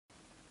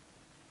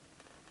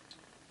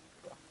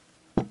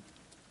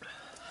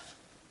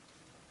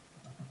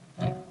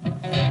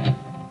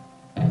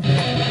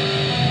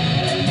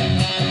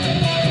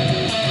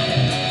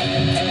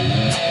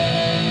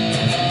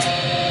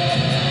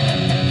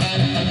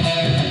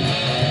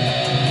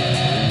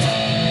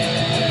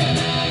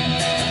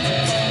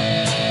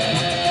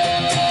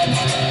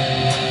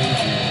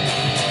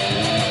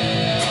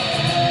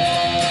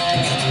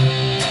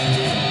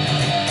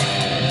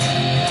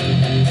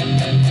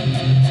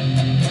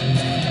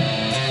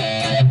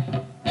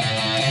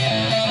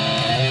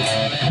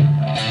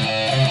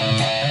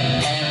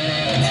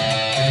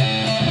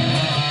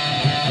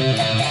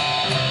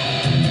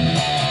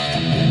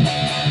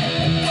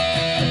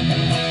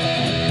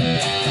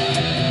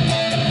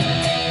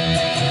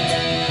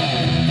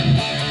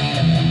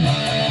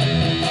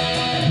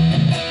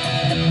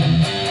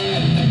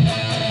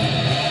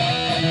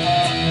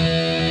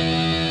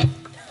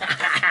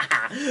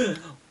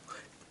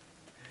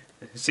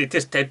See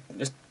this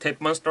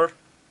tape monster?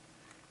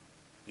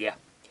 Yeah,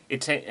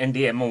 it's an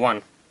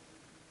NMD1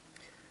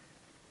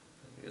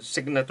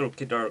 signature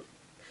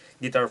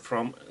guitar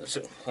from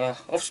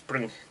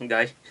Offspring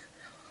guy.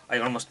 I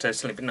almost said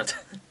Slipknot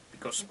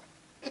because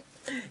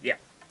yeah.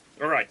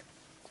 All right.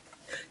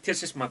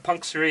 This is my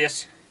punk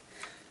series,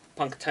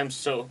 punk times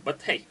so.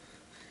 But hey,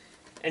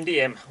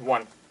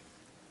 NMD1,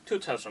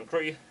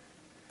 2003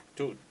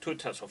 to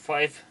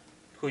 2005,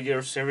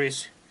 2-year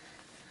series,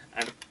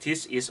 and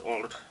this is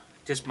old.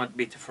 This might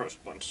be the first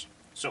ones.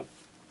 So,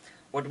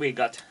 what we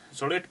got?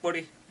 Solid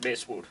body,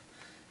 basswood,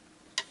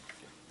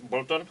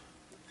 bolt-on,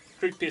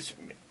 3-piece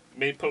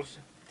maple.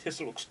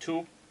 This looks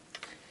 2.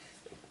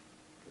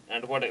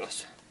 And what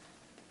else?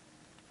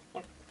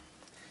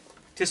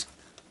 This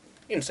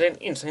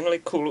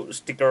insanely cool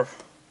sticker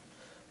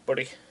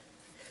body,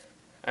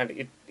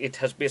 and it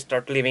has been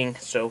start living,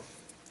 so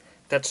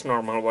that's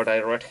normal what I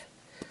read.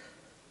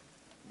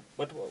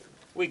 But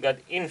we got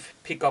inf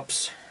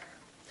pickups,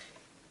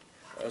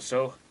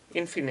 so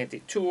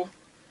Infinity 2,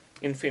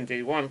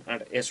 Infinity 1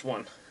 and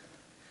S1.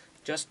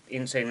 Just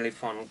insanely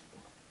fun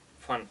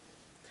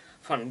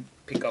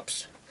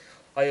pickups.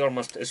 I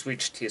almost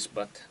switched these,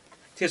 but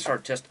these are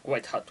just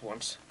quite hot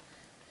ones.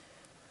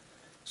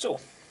 So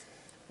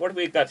what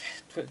we got?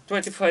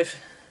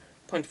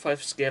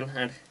 25.5 scale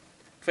and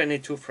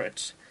 22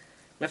 frets.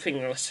 Nothing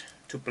else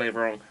to play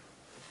wrong.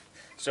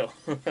 So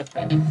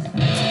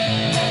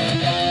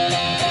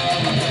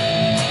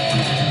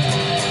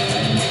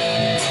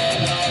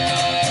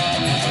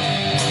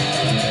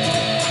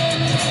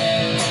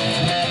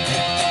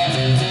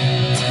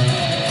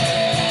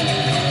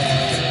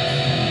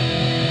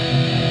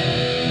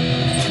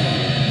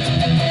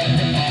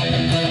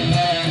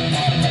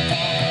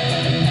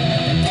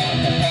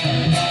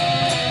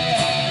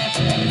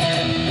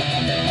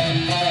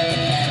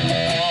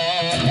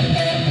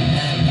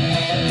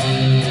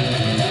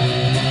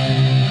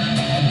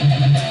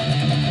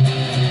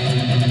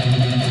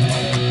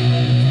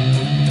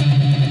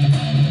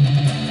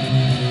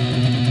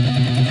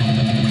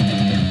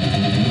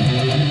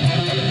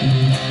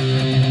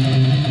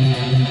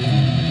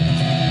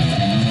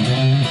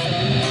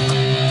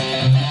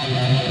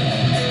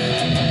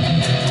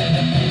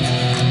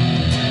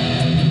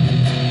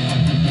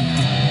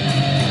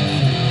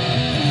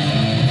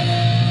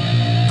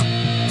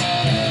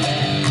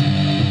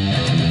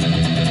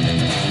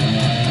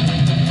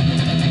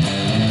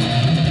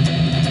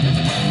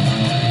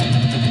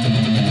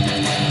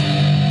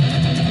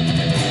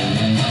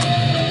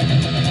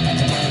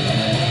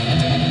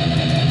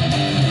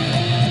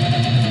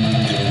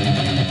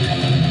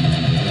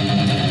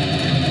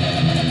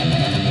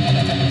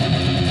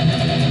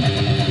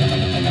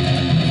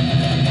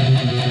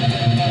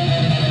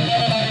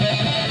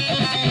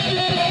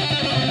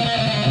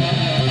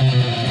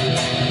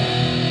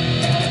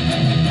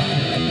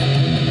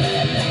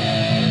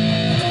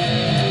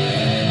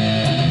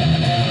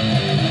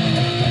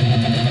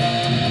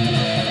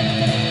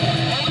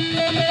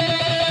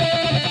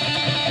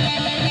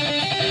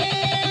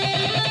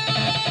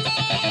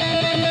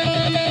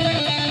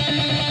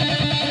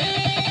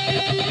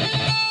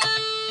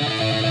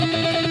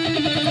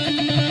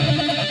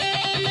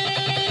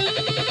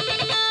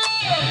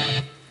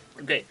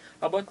okay,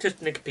 about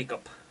this neck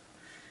pickup.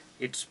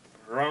 It's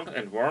round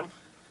and warm.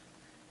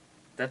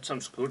 That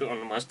sounds good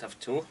on must have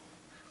too.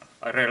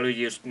 I rarely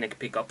use neck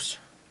pickups,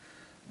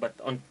 but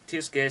on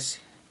this case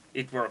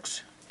it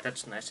works.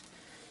 That's nice.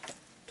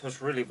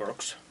 This really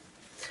works.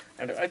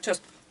 And I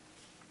just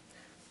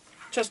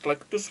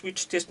like to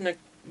switch this neck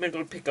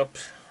middle pickup,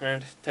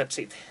 and that's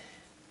it.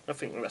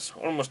 Nothing else.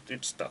 Almost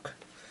it's stuck.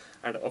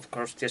 And of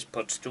course this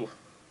pots too.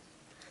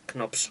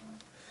 Knobs.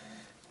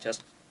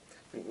 Just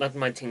not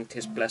my thing,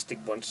 these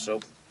plastic ones,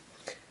 so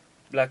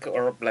black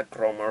or black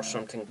chrome or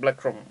something. Black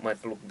chrome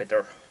might look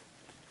better.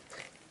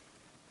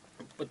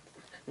 But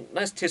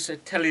nice this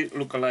telly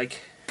look-alike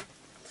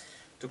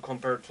to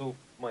compare to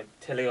my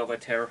telly over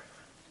there.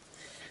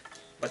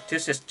 But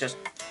this is just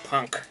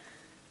punk,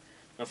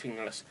 nothing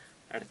else.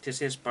 And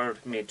this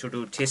inspired me to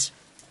do this.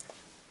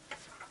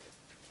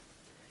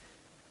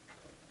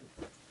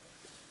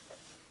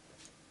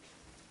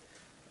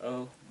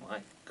 Oh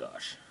my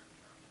gosh.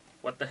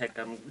 What the heck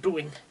I'm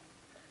doing?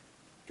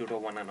 You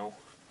don't wanna know.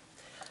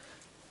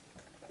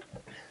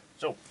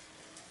 So,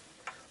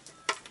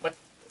 but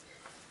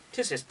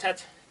this is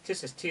that,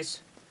 this is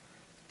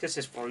this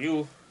is for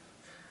you,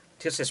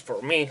 this is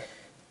for me.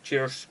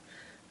 Cheers,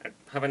 and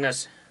have a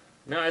nice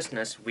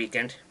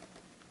weekend.